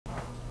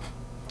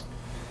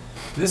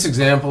This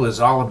example is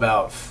all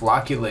about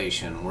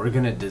flocculation. We're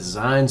going to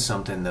design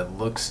something that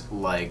looks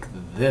like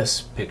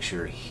this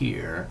picture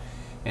here,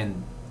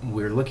 and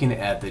we're looking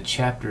at the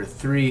Chapter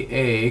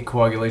 3A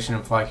Coagulation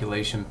and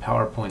Flocculation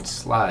PowerPoint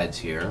slides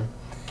here.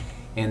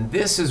 And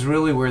this is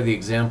really where the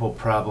example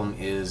problem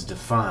is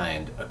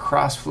defined. A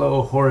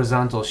cross-flow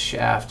horizontal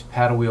shaft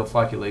paddle wheel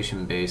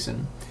flocculation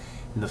basin.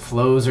 And the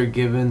flows are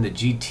given, the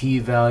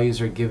GT values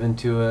are given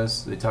to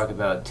us. They talk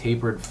about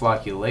tapered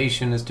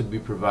flocculation is to be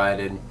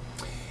provided.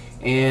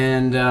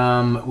 And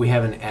we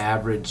have an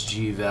average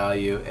G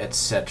value,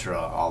 etc.,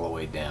 all the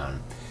way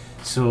down.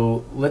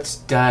 So let's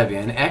dive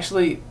in.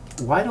 Actually,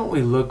 why don't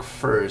we look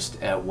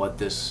first at what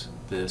this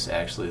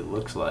actually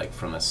looks like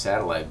from a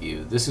satellite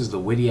view. This is the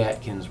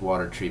Whitty-Atkins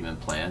water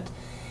treatment plant,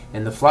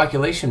 and the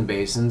flocculation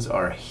basins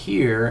are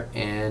here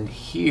and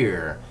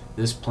here.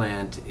 This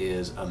plant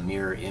is a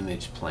mirror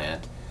image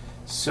plant.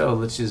 So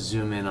let's just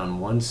zoom in on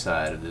one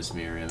side of this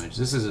mirror image.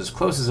 This is as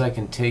close as I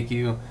can take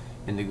you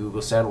in the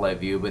Google satellite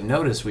view, but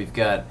notice we've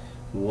got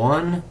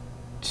 1,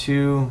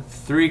 2,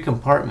 3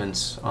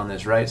 compartments on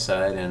this right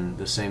side, and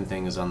the same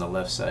thing is on the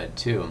left side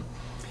too.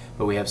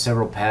 But we have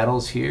several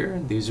paddles here.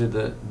 These are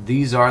the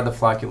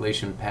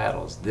flocculation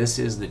paddles. This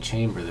is the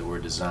chamber that we're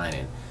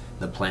designing.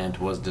 The plant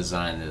was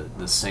designed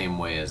the same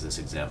way as this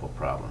example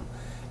problem.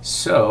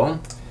 So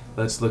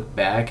let's look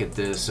back at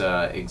this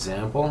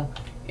example,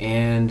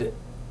 and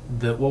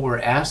what we're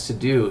asked to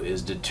do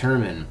is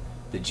determine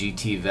the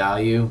GT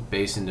value,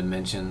 basin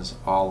dimensions,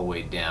 all the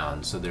way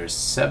down. So there's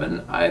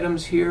 7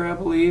 items here, I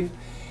believe,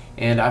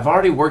 and I've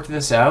already worked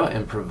this out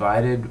and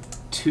provided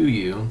to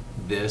you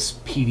this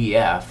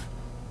PDF,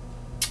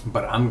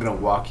 but I'm going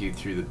to walk you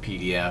through the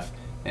PDF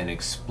and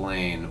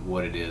explain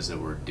what it is that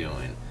we're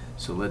doing.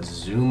 So let's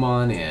zoom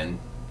on in.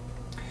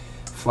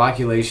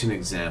 Flocculation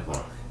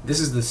example. This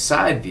is the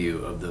side view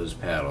of those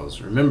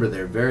paddles. Remember,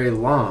 they're very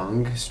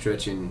long,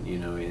 stretching,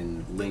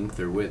 in length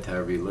or width,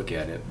 however you look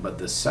at it. But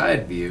the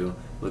side view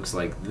looks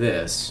like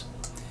this.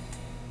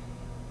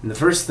 And the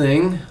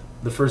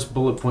first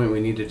bullet point we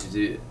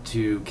needed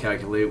to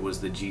calculate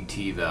was the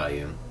GT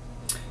value.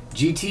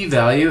 GT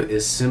value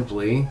is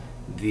simply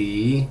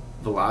the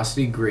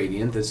velocity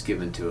gradient that's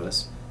given to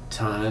us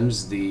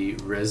times the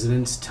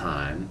residence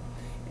time,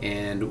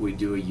 and we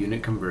do a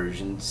unit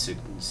conversion,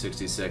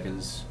 60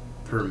 seconds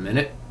per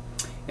minute,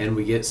 and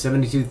we get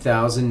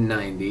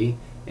 72,090,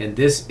 and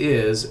this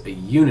is a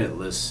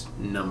unitless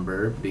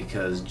number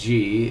because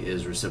G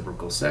is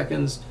reciprocal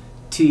seconds,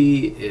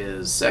 T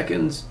is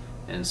seconds,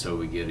 and so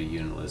we get a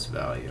unitless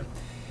value.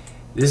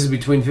 This is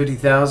between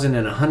 50,000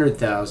 and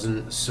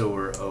 100,000, so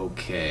we're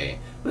okay.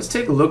 Let's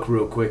take a look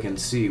real quick and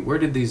see, where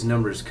did these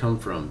numbers come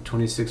from?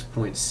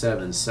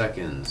 26.7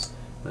 seconds.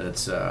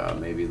 Let's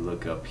maybe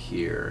look up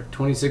here.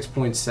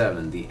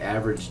 26.7, the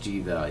average G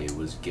value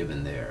was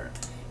given there.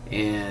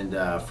 And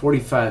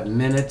 45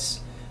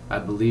 minutes, I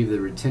believe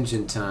the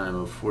retention time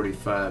of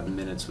 45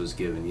 minutes was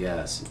given.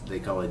 Yes, they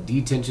call it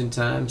detention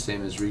time,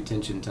 same as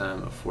retention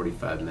time of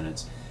 45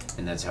 minutes,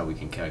 and that's how we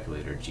can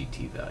calculate our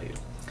GT value.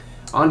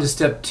 On to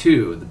step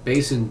 2, the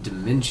basin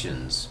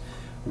dimensions.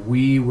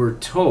 We were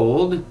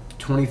told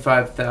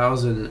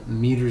 25,000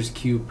 meters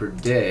cubed per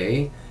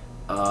day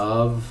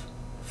of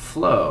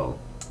flow.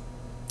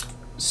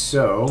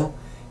 So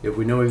if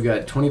we know we've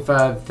got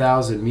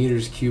 25,000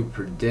 meters cubed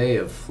per day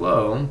of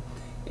flow,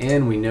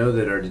 and we know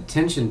that our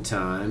detention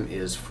time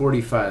is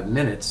 45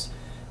 minutes,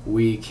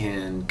 we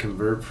can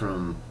convert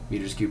from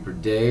meters cubed per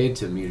day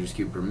to meters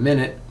cubed per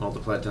minute,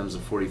 multiply times the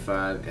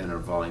 45, and our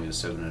volume is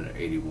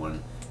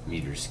 781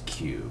 meters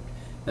cubed.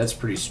 That's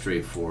pretty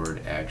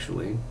straightforward,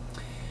 actually.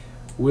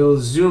 We'll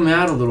zoom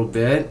out a little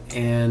bit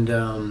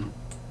and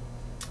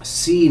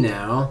see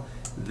now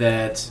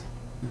that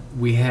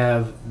we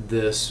have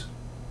this.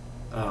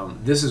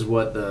 This is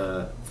what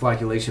the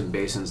flocculation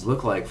basins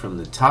look like from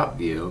the top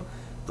view.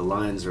 The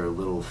lines are a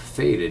little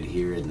faded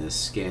here in this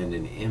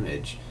scanned-in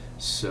image.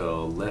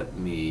 So let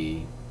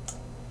me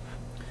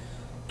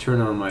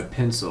turn on my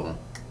pencil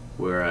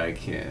where I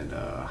can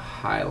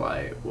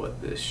highlight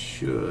what this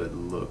should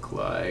look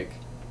like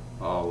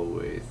all the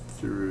way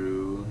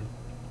through,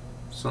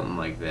 something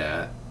like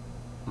that.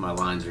 My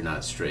lines are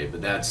not straight,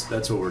 but that's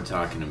what we're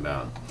talking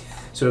about.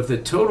 So if the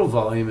total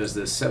volume is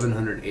this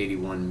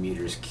 781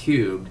 meters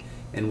cubed,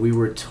 and we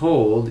were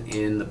told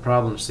in the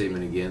problem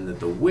statement again that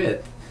the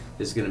width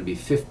is going to be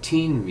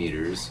 15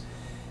 meters,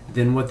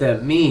 then what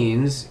that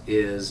means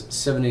is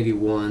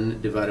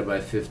 781 divided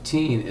by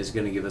 15 is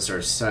going to give us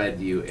our side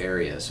view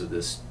area. So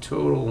this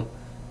total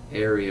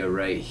area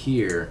right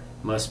here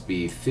must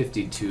be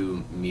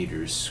 52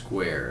 meters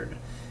squared.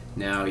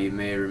 Now you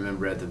may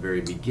remember at the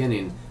very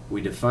beginning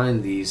we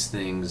defined these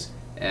things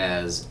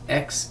as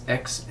x,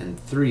 x, and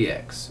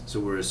 3x. So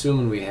we're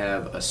assuming we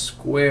have a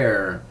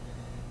square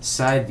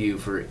side view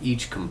for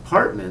each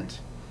compartment,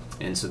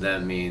 and so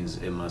that means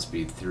it must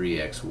be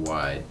 3x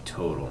wide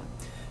total.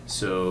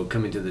 So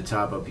coming to the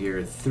top up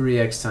here,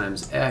 3x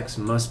times x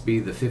must be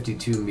the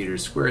 52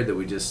 meters squared that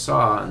we just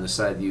saw in the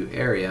side view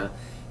area,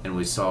 and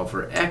we solve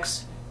for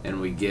x and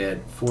we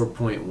get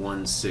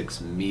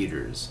 4.16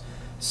 meters.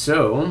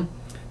 So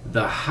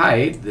the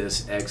height,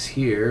 this x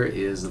here,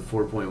 is the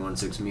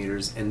 4.16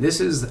 meters, and this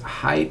is the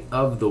height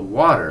of the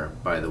water,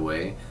 by the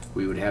way.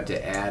 We would have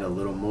to add a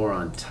little more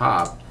on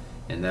top,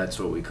 and that's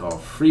what we call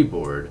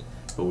freeboard,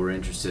 but we're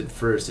interested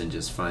first in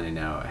just finding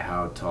out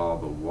how tall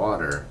the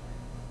water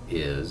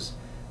is.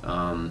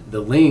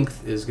 The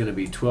length is going to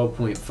be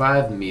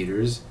 12.5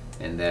 meters,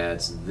 and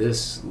that's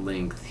this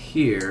length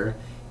here,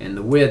 and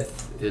the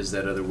width is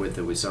that other width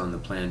that we saw in the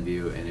plan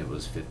view, and it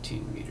was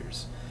 15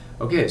 meters.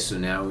 Okay, so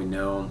now we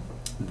know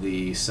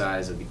the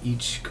size of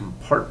each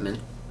compartment.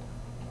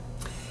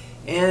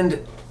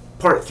 And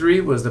part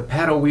 3 was the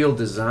paddle wheel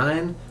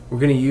design. We're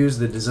going to use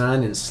the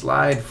design in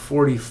slide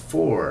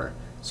 44.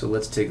 So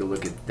let's take a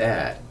look at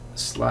that.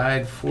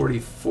 Slide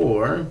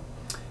 44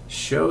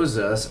 shows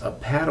us a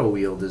paddle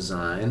wheel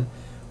design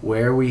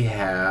where we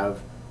have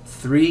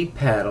 3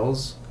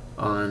 paddles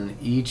on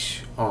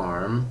each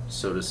arm.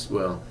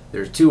 Well,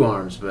 there's 2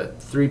 arms,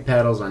 but 3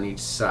 paddles on each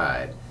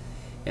side.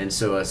 And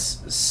so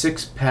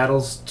 6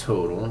 paddles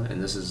total,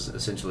 and this is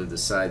essentially the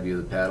side view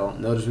of the paddle.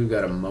 Notice we've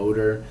got a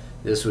motor.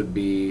 This would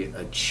be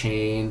a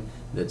chain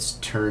that's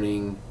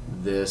turning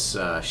this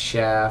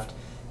shaft.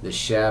 The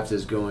shaft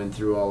is going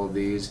through all of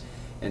these,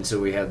 and so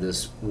we have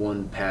this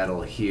one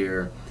paddle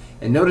here.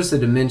 And notice the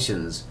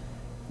dimensions.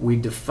 We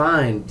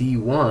define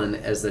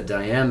D1 as the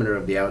diameter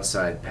of the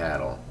outside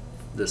paddle,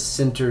 the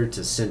center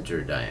to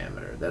center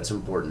diameter. That's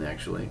important,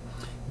 actually.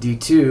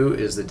 D2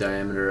 is the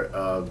diameter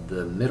of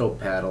the middle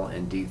paddle,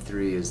 and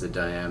D3 is the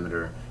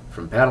diameter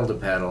from paddle to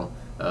paddle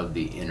of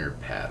the inner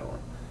paddle.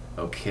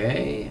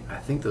 Okay, I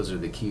think those are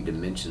the key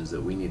dimensions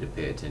that we need to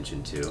pay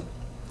attention to.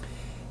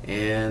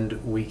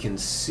 And we can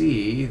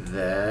see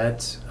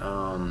that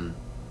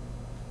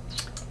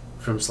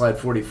from slide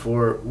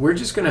 44, we're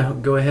just going to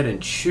go ahead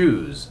and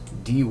choose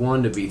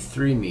D1 to be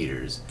 3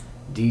 meters,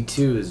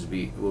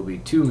 D2 will be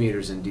 2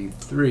 meters, and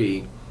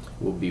D3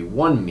 will be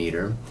 1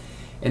 meter.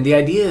 And the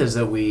idea is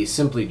that we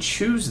simply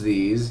choose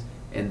these,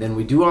 and then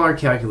we do all our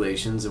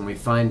calculations, and we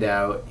find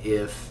out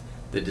if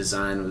the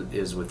design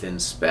is within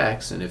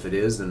specs, and if it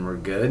is, then we're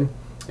good.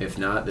 If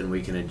not, then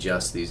we can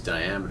adjust these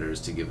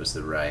diameters to give us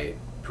the right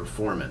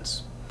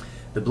performance.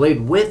 The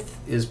blade width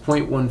is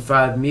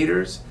 0.15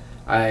 meters.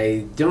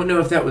 I don't know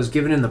if that was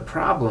given in the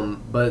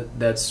problem, but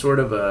that's sort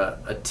of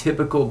a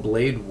typical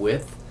blade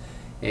width.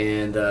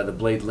 And the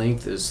blade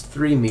length is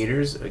 3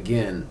 meters.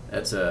 Again,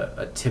 that's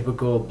a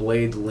typical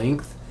blade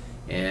length.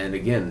 And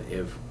again,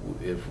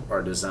 if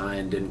our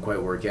design didn't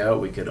quite work out,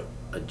 we could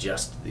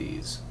adjust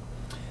these.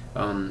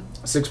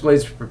 6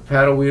 blades per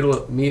paddle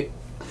wheel.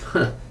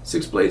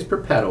 6 blades per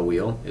paddle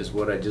wheel is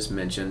what I just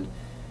mentioned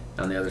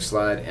on the other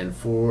slide, and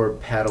 4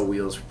 paddle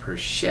wheels per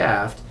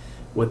shaft.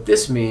 What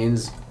this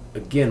means,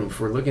 again,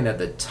 if we're looking at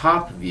the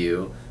top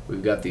view,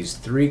 we've got these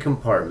 3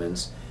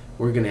 compartments.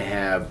 We're going to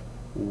have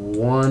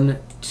 1,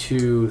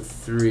 2,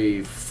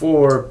 3,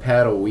 4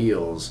 paddle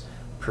wheels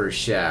per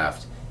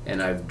shaft, and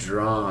I've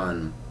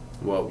drawn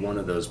what one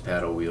of those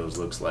paddle wheels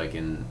looks like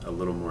in a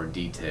little more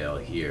detail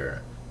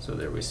here. So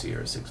there we see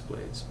our 6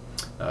 blades.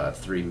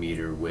 3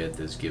 meter width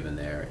is given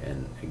there,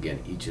 and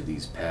again, each of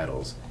these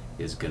paddles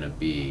is going to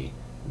be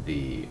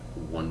the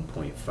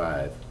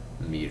 1.5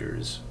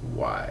 meters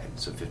wide,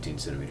 so 15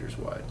 centimeters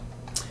wide.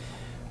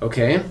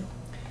 Okay,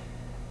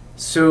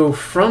 so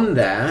from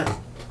that,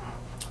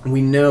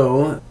 we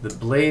know the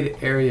blade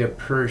area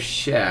per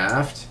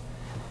shaft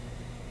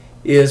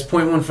is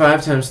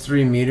 0.15 times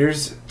 3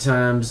 meters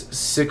times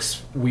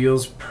 6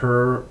 paddles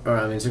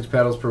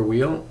per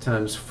wheel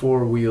times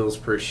 4 wheels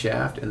per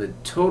shaft, and the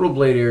total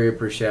blade area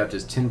per shaft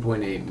is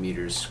 10.8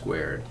 meters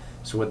squared.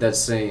 So what that's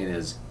saying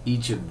is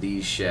each of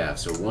these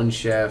shafts, so 1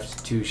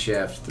 shaft, 2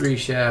 shaft, 3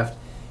 shaft,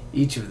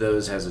 each of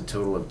those has a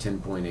total of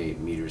 10.8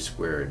 meters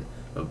squared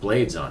of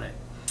blades on it.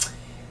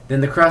 Then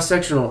the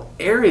cross-sectional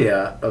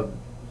area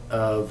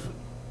of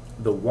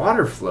the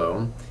water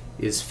flow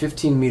is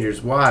 15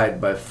 meters wide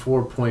by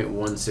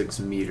 4.16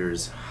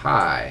 meters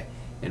high.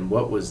 And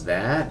what was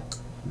that?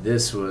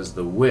 This was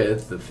the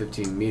width of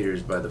 15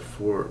 meters by the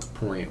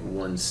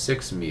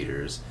 4.16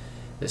 meters.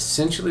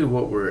 Essentially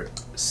what we're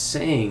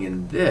saying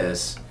in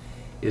this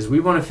is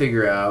we want to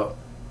figure out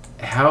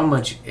how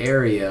much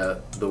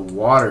area the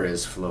water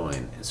is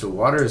flowing. So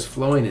water is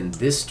flowing in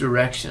this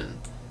direction.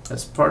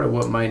 That's part of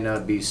what might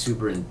not be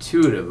super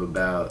intuitive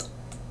about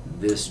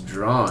this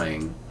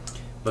drawing.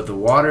 But the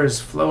water is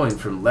flowing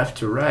from left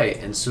to right,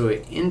 and so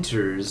it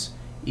enters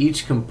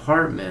each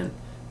compartment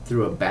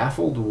through a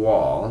baffled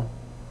wall,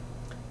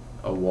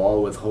 a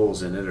wall with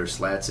holes in it or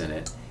slats in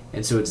it.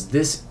 And so it's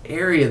this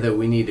area that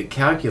we need to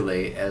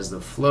calculate as the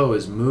flow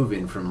is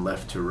moving from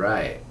left to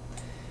right.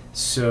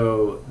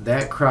 So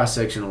that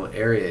cross-sectional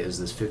area is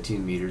this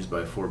 15 meters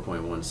by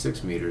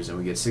 4.16 meters, and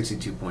we get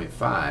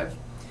 62.5.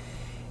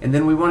 And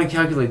then we want to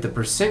calculate the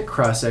percent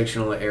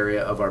cross-sectional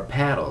area of our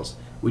paddles.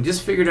 We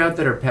just figured out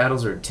that our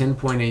paddles are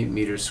 10.8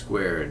 meters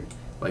squared,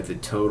 like the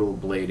total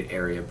blade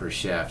area per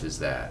shaft is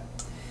that.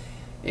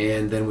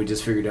 And then we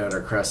just figured out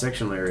our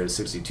cross-sectional area is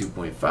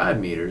 62.5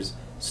 meters,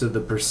 so the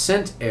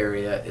percent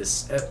area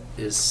is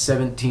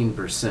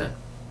 17%.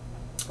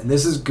 And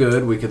this is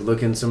good. We could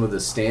look in some of the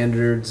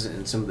standards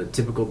and some of the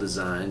typical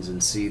designs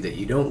and see that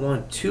you don't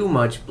want too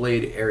much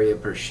blade area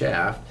per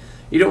shaft.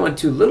 You don't want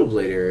too little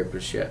blade area per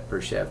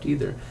shaft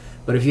either.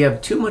 But if you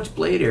have too much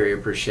blade area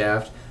per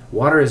shaft,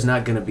 water is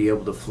not going to be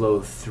able to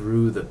flow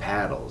through the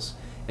paddles,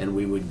 and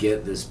we would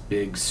get this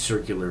big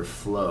circular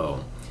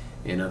flow.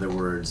 In other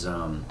words,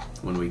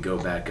 when we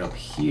go back up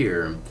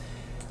here,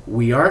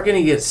 we are going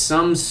to get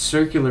some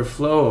circular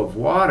flow of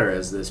water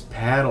as this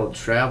paddle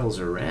travels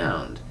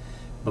around,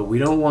 but we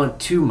don't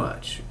want too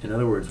much. In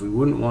other words, we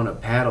wouldn't want a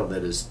paddle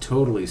that is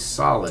totally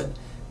solid,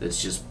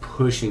 that's just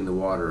pushing the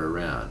water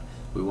around.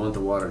 We want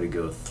the water to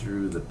go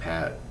through the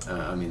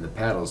the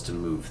paddles to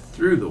move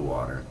through the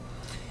water,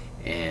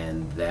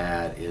 and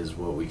that is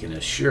what we can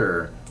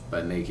assure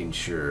by making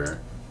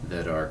sure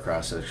that our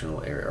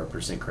cross-sectional area, our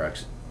percent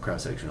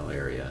cross-sectional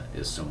area,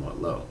 is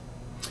somewhat low.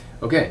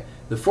 Okay,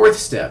 the fourth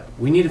step,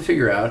 we need to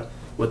figure out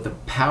what the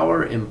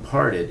power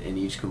imparted in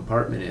each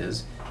compartment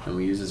is, and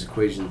we use this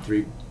equation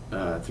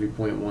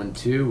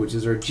 3.12, which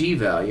is our G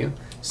value.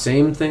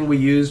 Same thing we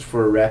used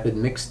for a rapid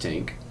mix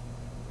tank.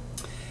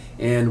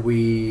 And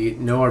we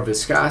know our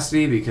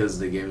viscosity because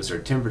they gave us our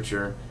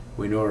temperature.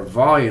 We know our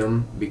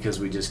volume because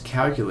we just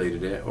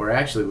calculated it, or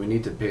actually we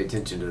need to pay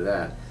attention to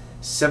that.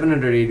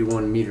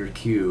 781 meters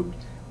cubed.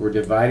 We're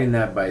dividing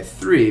that by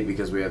 3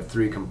 because we have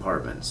 3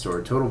 compartments. So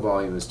our total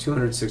volume is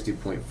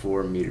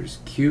 260.4 meters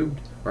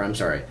cubed, or I'm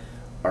sorry,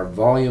 our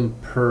volume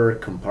per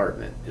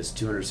compartment is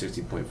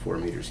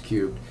 260.4 meters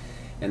cubed.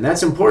 And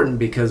that's important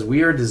because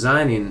we are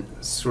designing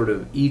sort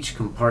of each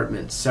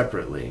compartment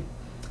separately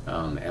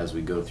as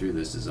we go through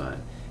this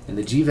design. And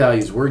the G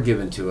values were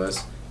given to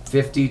us,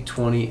 50,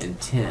 20,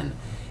 and 10.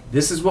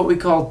 This is what we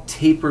call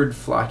tapered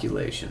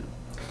flocculation.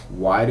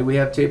 Why do we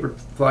have tapered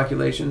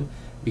flocculation?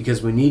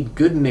 Because we need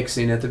good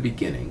mixing at the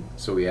beginning,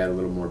 so we add a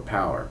little more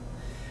power.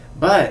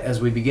 But as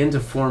we begin to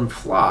form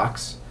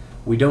flocks,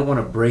 we don't want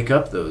to break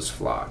up those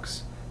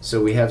flocks.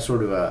 So we have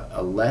sort of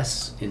a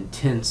less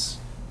intense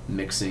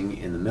mixing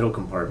in the middle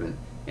compartment,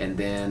 and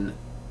then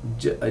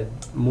a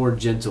more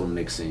gentle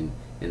mixing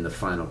in the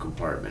final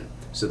compartment,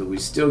 so that we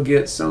still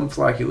get some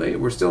flocculate.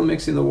 We're still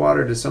mixing the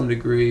water to some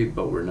degree,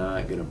 but we're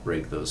not going to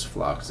break those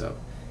flocks up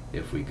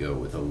if we go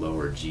with a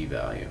lower G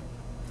value.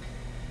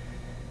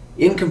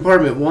 In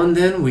compartment 1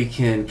 then, we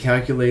can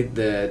calculate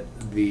that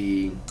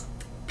the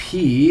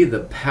P,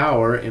 the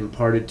power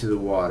imparted to the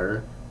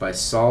water, by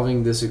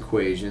solving this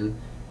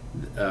equation.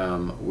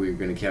 We're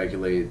going to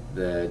calculate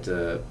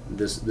that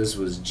this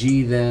was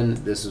G then,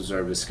 this is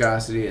our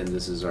viscosity, and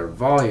this is our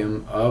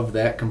volume of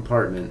that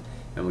compartment,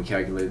 and we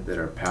calculate that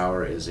our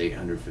power is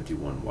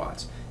 851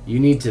 watts. You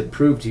need to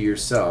prove to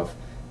yourself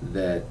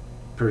that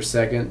per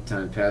second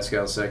times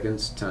Pascal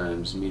seconds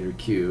times meter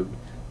cubed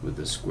with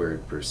the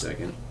squared per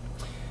second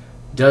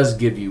does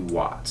give you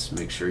watts.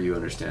 Make sure you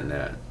understand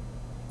that.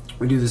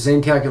 We do the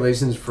same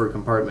calculations for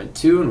compartment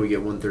 2 and we get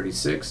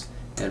 136,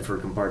 and for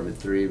compartment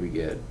 3 we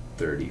get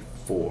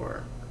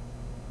 34.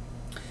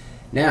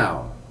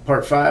 Now,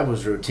 part 5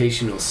 was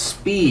rotational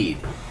speed.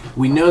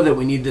 We know that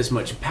we need this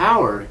much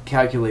power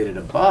calculated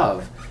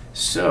above,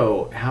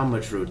 so how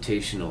much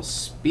rotational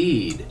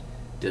speed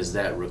does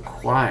that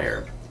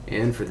require?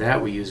 And for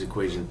that we use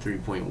equation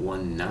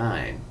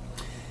 3.19.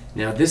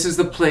 Now this is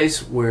the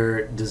place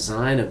where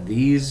design of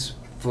these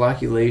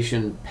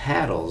flocculation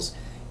paddles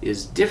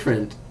is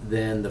different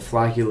than the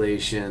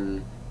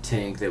flocculation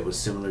tank that was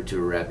similar to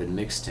a rapid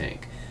mix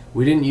tank.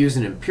 We didn't use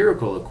an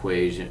empirical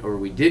equation, or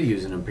we did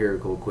use an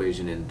empirical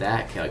equation in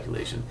that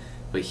calculation,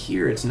 but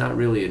here it's not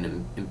really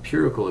an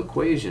empirical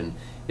equation,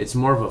 it's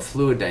more of a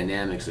fluid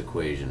dynamics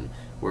equation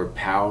where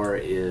power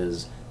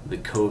is the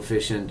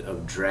coefficient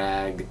of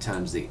drag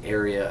times the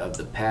area of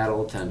the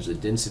paddle times the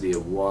density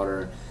of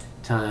water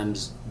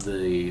times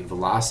the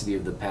velocity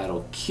of the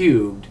paddle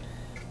cubed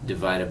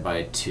divided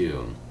by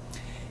 2.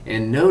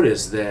 And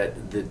notice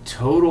that the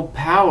total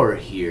power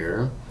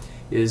here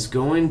is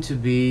going to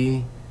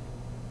be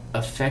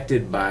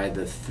affected by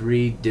the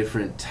 3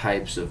 different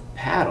types of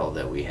paddle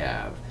that we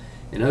have.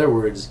 In other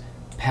words,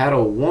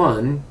 paddle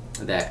 1,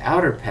 that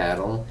outer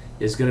paddle,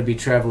 is going to be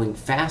traveling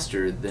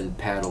faster than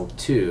paddle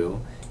 2,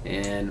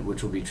 and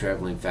which will be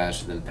traveling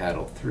faster than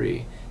paddle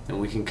 3.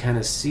 And we can kind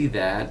of see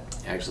that,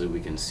 actually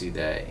we can see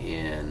that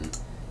in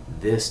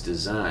this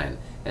design.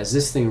 As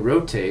this thing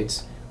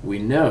rotates, we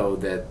know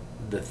that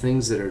the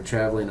things that are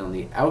traveling on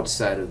the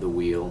outside of the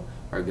wheel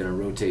are going to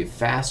rotate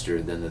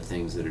faster than the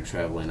things that are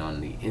traveling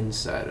on the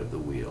inside of the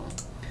wheel.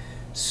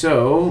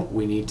 So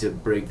we need to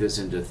break this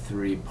into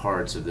 3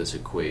 parts of this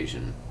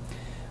equation.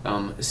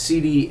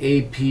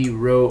 CDAP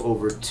rho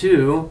over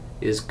 2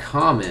 is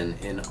common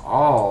in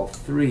all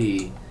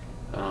 3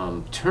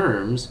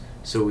 terms,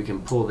 so we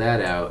can pull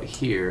that out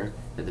here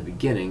at the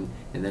beginning,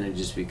 and then it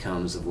just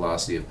becomes the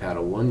velocity of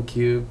paddle 1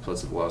 cubed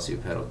plus the velocity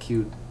of paddle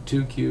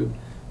 2 cubed,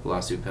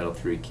 velocity of paddle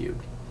 3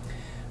 cubed.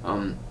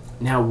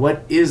 Now,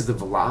 what is the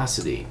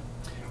velocity?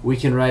 We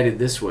can write it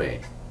this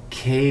way: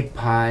 K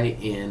pi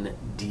in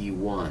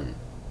d1.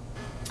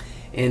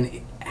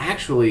 And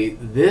actually,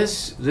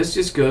 this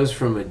just goes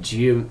from a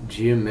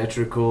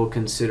geometrical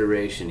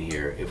consideration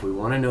here. If we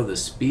want to know the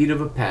speed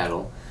of a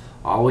paddle,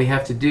 all we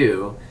have to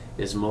do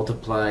is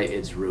multiply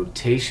its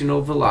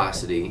rotational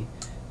velocity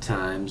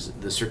times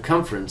the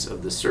circumference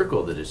of the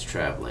circle that it's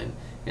traveling.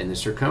 And the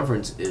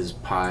circumference is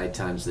pi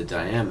times the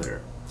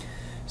diameter.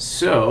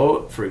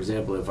 So, for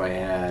example, if I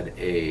had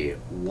a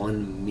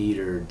 1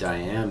 meter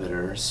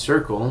diameter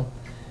circle,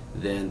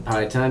 then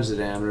pi times the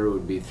diameter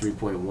would be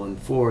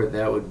 3.14.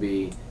 That would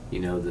be, you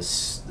know, the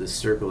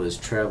circle is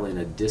traveling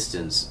a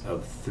distance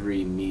of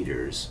 3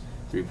 meters,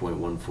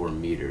 3.14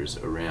 meters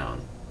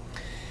around.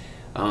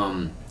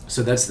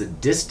 So that's the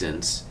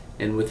distance,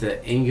 and with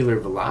the angular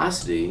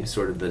velocity,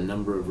 sort of the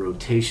number of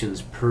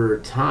rotations per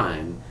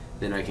time,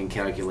 then I can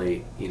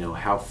calculate, you know,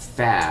 how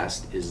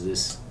fast is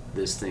this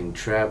thing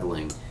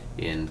traveling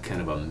in kind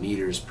of a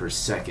meters per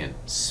second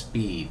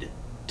speed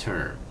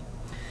term.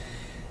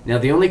 Now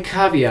the only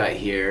caveat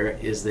here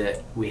is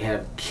that we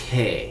have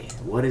K.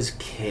 What is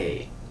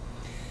K?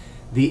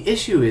 The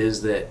issue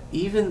is that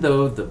even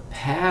though the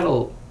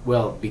paddle,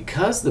 well,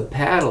 because the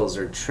paddles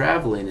are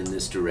traveling in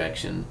this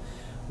direction,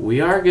 we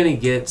are going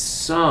to get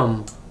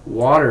some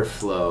water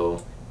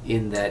flow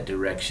in that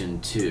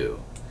direction too.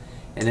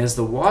 And as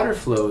the water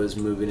flow is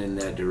moving in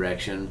that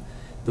direction,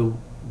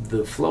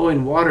 the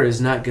flowing water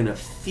is not going to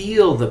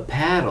feel the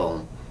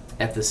paddle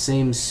at the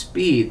same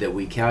speed that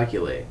we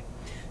calculate.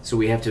 So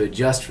we have to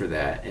adjust for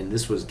that, and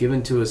this was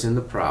given to us in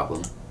the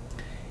problem,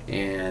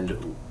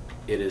 and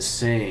it is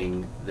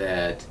saying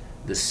that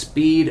the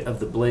speed of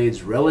the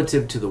blades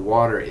relative to the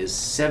water is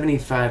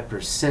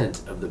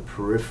 75% of the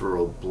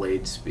peripheral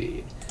blade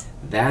speed.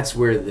 That's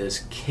where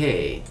this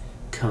K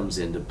comes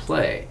into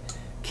play.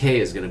 K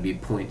is going to be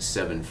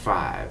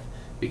 0.75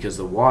 because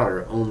the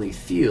water only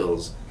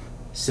feels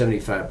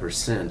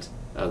 75%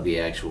 of the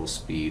actual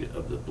speed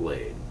of the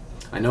blade.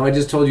 I know I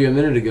just told you a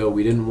minute ago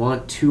we didn't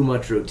want too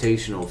much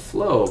rotational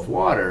flow of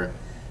water,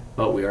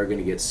 but we are going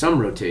to get some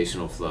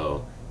rotational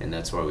flow, and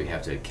that's why we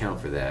have to account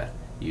for that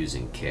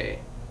using K.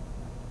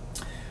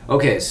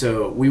 Okay,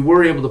 so we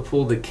were able to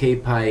pull the K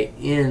pi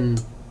n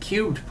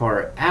cubed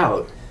part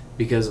out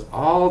because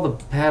all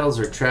the paddles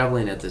are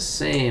traveling at the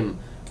same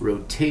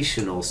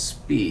rotational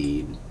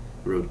speed,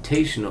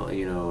 rotational,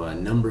 you know, a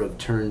number of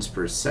turns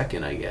per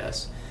second, I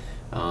guess.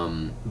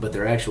 But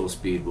their actual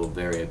speed will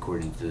vary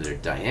according to their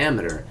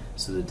diameter,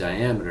 so the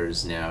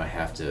diameters now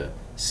have to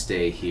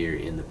stay here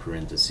in the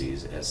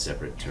parentheses as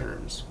separate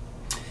terms.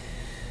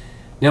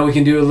 Now we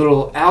can do a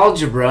little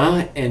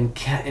algebra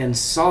and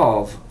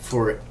solve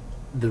for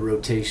the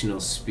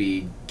rotational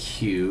speed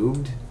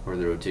cubed, or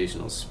the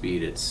rotational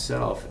speed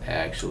itself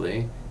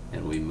actually,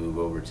 and we move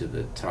over to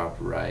the top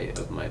right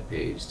of my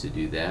page to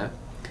do that.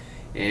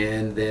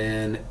 And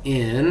then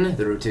n,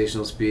 the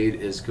rotational speed,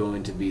 is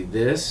going to be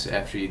this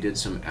after you did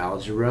some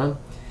algebra.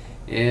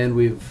 And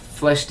we've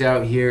fleshed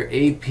out here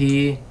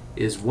AP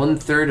is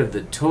 1/3 of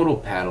the total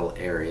paddle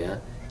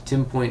area,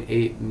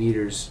 10.8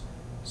 meters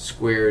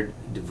squared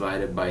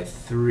divided by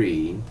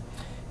 3.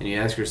 And you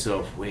ask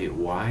yourself, wait,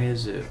 why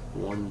is it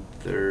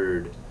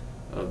 1/3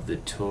 of the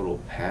total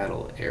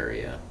paddle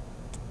area?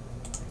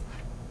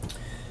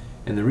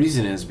 And the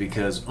reason is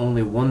because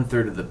only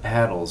 1/3 of the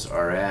paddles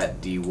are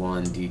at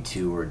D1,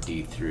 D2, or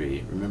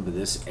D3. Remember,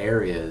 this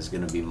area is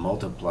going to be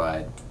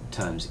multiplied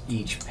times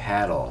each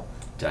paddle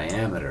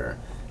diameter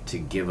to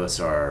give us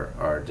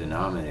our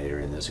denominator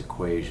in this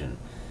equation.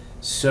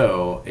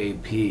 So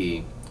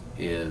AP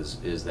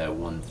is that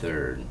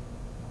 1/3.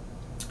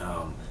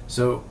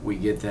 So we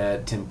get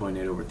that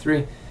 10.8 over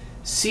 3.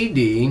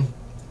 CD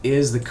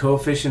is the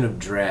coefficient of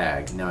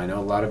drag. Now I know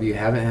a lot of you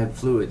haven't had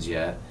fluids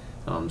yet,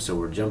 so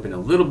we're jumping a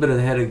little bit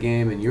ahead of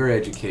game in your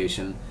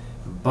education,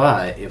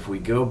 but if we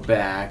go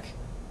back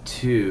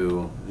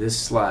to this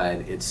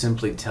slide, it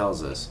simply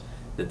tells us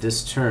that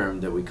this term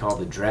that we call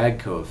the drag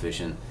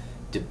coefficient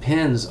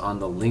depends on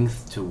the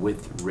length to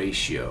width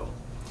ratio.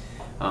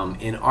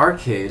 In our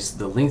case,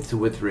 the length to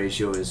width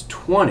ratio is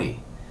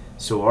 20,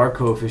 so our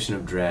coefficient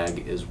of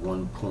drag is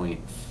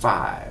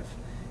 1.5.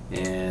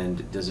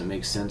 And does it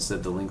make sense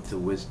that the length to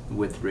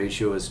width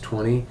ratio is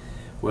 20?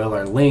 Well,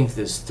 our length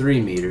is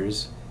 3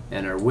 meters,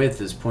 and our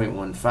width is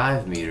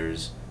 0.15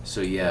 meters,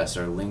 so yes,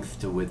 our length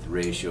to width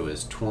ratio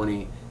is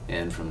 20,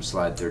 and from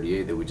slide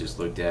 38 that we just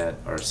looked at,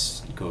 our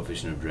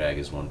coefficient of drag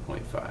is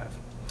 1.5.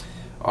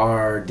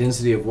 Our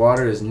density of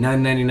water is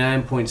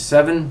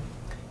 999.7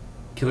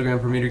 kilogram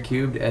per meter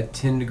cubed at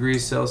 10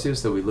 degrees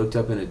Celsius that we looked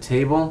up in a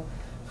table.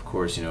 Of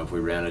course, you know, if we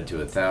rounded to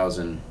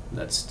 1,000,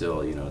 that's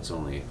still, you know, it's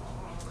only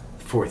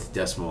fourth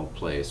decimal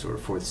place or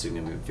fourth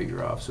significant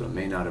figure off, so it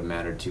may not have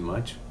mattered too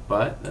much,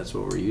 but that's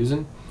what we're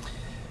using.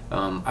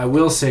 I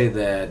will say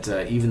that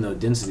even though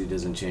density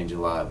doesn't change a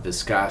lot,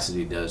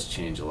 viscosity does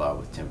change a lot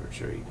with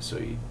temperature, so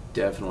you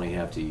definitely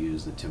have to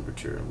use the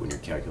temperature when you're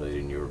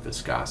calculating your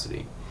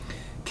viscosity.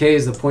 K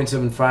is the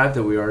 0.75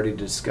 that we already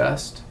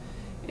discussed,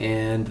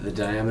 and the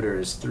diameter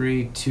is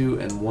 3, 2,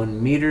 and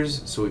 1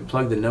 meters, so we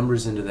plug the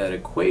numbers into that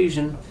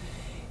equation,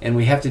 and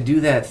we have to do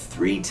that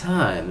 3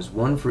 times,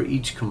 one for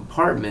each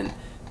compartment,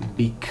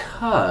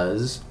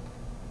 because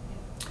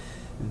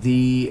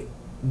the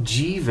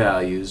G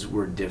values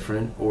were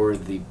different, or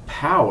the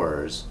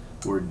powers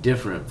were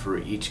different for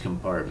each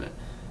compartment.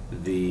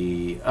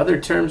 The other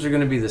terms are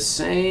going to be the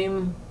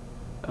same,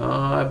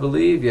 I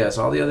believe. Yes,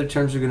 all the other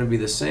terms are going to be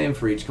the same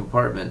for each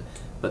compartment,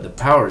 but the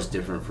power is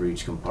different for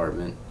each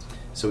compartment.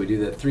 So we do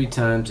that 3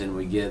 times, and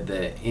we get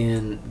that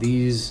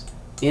these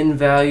in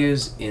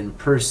values in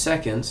per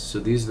seconds, so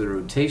these are the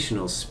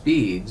rotational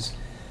speeds,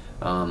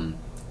 and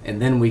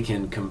then we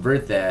can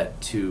convert that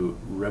to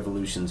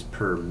revolutions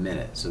per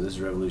minute. So this is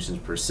revolutions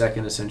per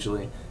second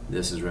essentially,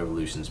 this is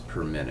revolutions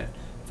per minute.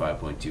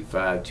 5.25,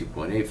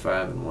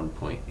 2.85, and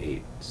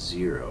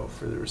 1.80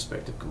 for the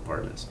respective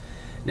compartments.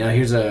 Now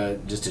here's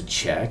just a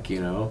check,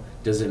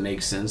 does it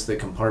make sense that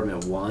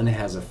compartment 1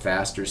 has a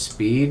faster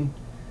speed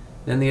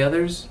than the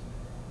others?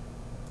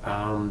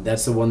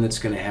 That's the one that's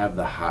going to have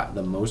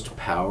the most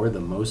power,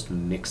 the most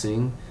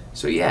mixing.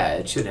 So yeah,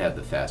 it should have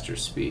the faster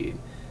speed.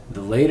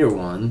 The later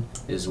one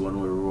is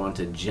when we want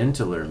a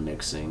gentler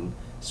mixing,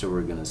 so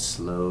we're going to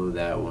slow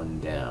that one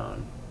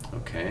down.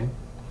 Okay.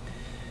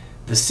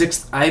 The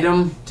 6th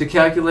item to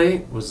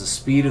calculate was the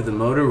speed of the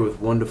motor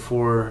with 1 to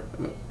 4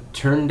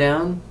 turn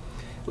down.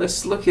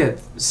 Let's look at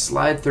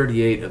slide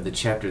 38 of the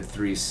chapter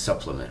 3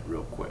 supplement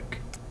real quick.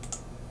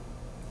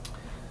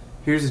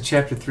 Here's the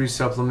chapter 3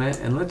 supplement,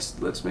 and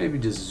let's maybe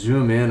just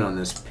zoom in on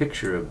this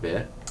picture a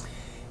bit.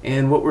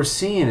 And what we're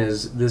seeing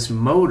is this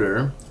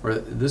motor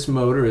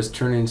is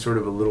turning sort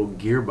of a little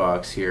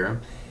gearbox here,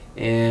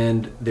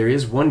 and there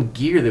is one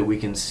gear that we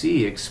can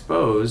see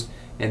exposed,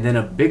 and then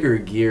a bigger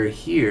gear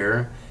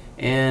here,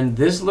 and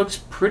this looks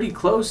pretty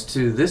close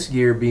to this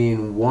gear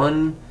being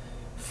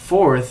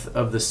 1/4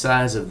 of the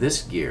size of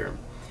this gear.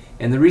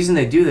 And the reason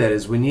they do that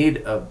is we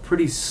need a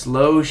pretty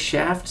slow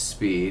shaft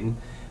speed,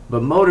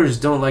 but motors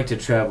don't like to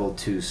travel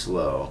too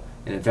slow.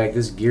 And in fact,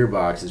 this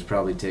gearbox is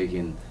probably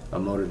taking a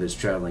motor that's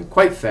traveling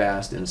quite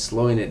fast and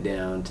slowing it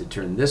down to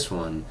turn this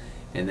one,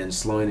 and then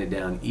slowing it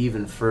down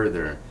even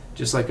further,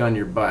 just like on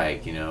your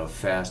bike,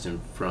 fast in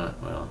front.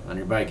 Well, on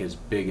your bike it's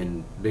big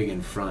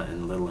in front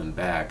and little in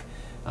back,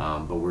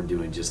 but we're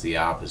doing just the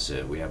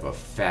opposite. We have a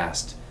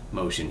fast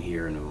motion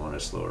here and we want a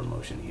slower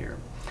motion here.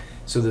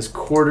 So this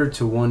 1/4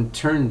 to 1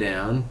 turn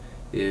down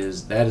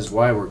is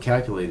why we're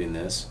calculating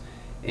this,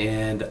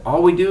 and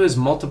all we do is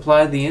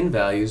multiply the in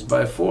values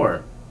by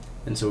 4.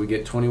 And so we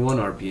get 21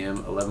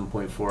 RPM,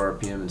 11.4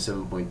 RPM, and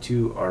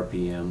 7.2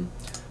 RPM,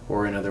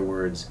 or in other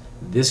words,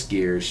 this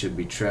gear should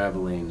be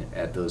traveling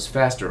at those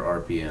faster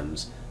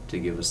RPMs to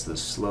give us the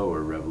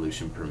slower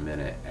revolution per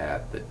minute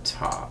at the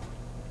top.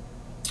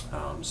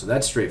 So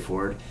that's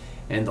straightforward.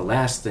 And the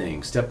last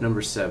thing, step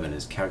number 7,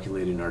 is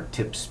calculating our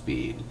tip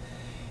speed.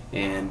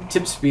 And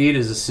tip speed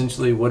is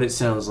essentially what it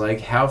sounds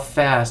like. How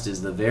fast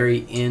is the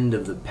very end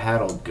of the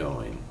paddle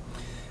going?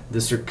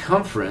 The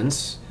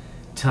circumference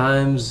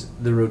times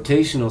the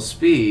rotational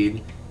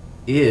speed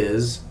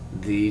is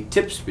the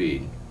tip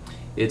speed.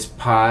 It's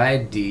pi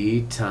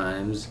d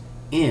times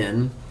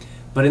n,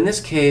 but in this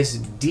case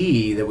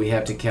d that we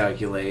have to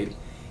calculate,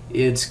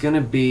 it's going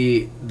to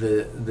be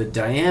the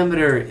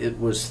diameter. It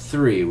was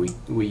 3.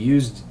 We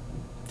used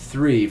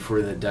 3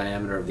 for the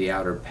diameter of the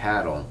outer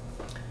paddle,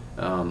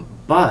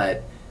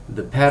 but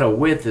the paddle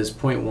width is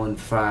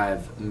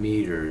 0.15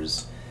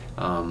 meters,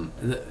 and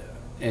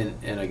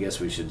I guess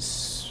we should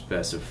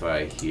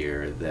specify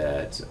here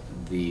that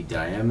the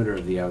diameter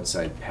of the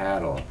outside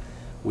paddle,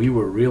 we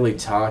were really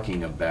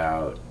talking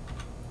about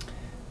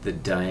the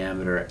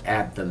diameter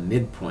at the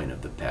midpoint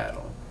of the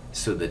paddle.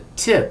 So the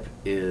tip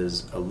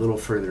is a little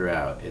further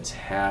out. It's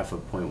half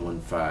of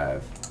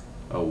 0.15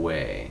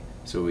 away.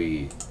 So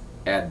we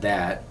add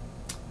that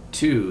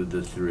to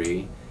the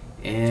 3,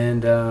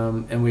 and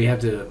we have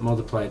to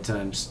multiply it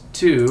times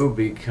 2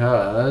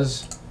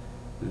 because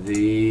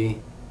the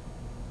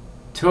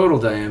total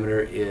diameter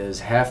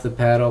is half the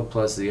paddle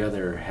plus the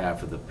other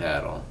half of the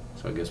paddle.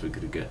 So I guess we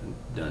could have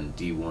done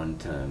d1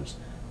 times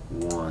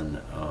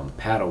 1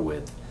 paddle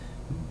width,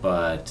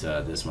 but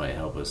this might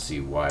help us see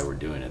why we're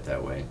doing it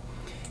that way.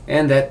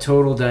 And that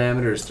total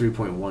diameter is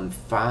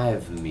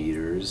 3.15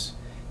 meters,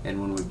 and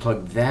when we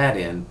plug that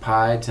in,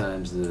 pi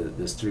times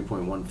this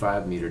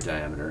 3.15 meter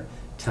diameter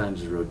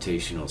times the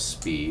rotational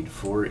speed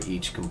for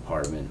each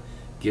compartment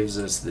gives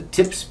us the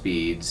tip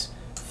speeds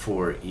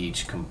for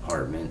each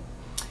compartment.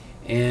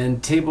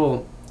 And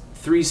table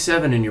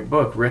 3.7 in your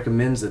book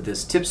recommends that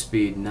this tip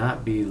speed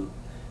not be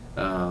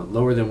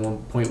lower than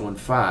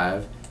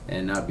 1.15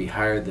 and not be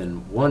higher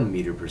than 1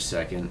 meter per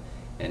second.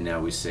 And now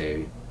we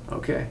say,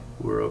 okay,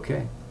 we're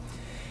okay.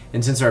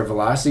 And since our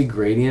velocity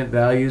gradient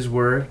values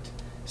worked,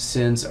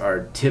 since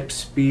our tip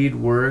speed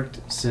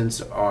worked,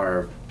 since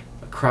our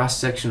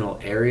cross-sectional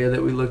area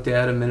that we looked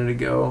at a minute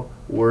ago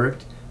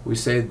worked, we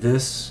say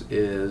this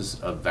is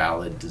a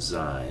valid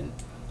design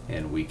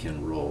and we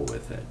can roll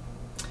with it.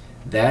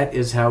 That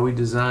is how we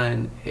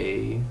design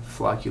a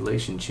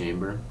flocculation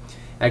chamber.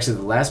 Actually,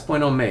 the last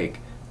point I'll make,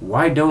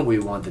 why don't we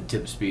want the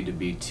tip speed to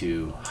be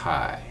too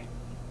high?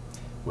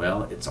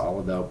 Well, it's all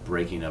about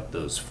breaking up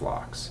those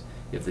flocks.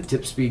 If the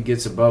tip speed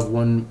gets above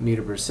 1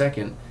 meter per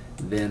second,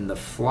 then the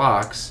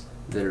flocks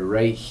that are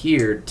right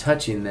here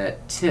touching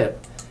that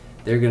tip,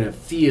 they're going to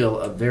feel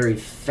a very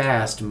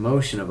fast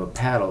motion of a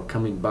paddle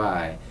coming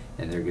by,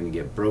 and they're going to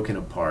get broken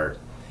apart,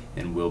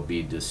 and we'll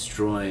be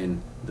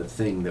destroying the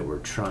thing that we're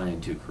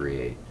trying to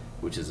create,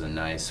 which is a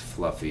nice,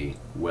 fluffy,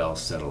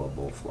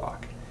 well-settleable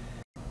flock.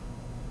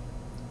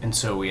 And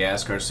so we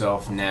ask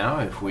ourselves now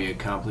if we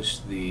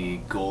accomplished the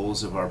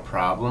goals of our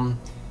problem.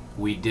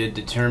 We did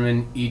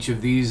determine each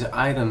of these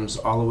items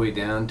all the way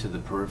down to the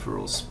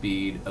peripheral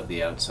speed of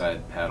the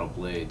outside paddle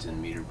blades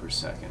in meter per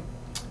second.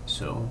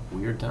 So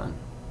we are done.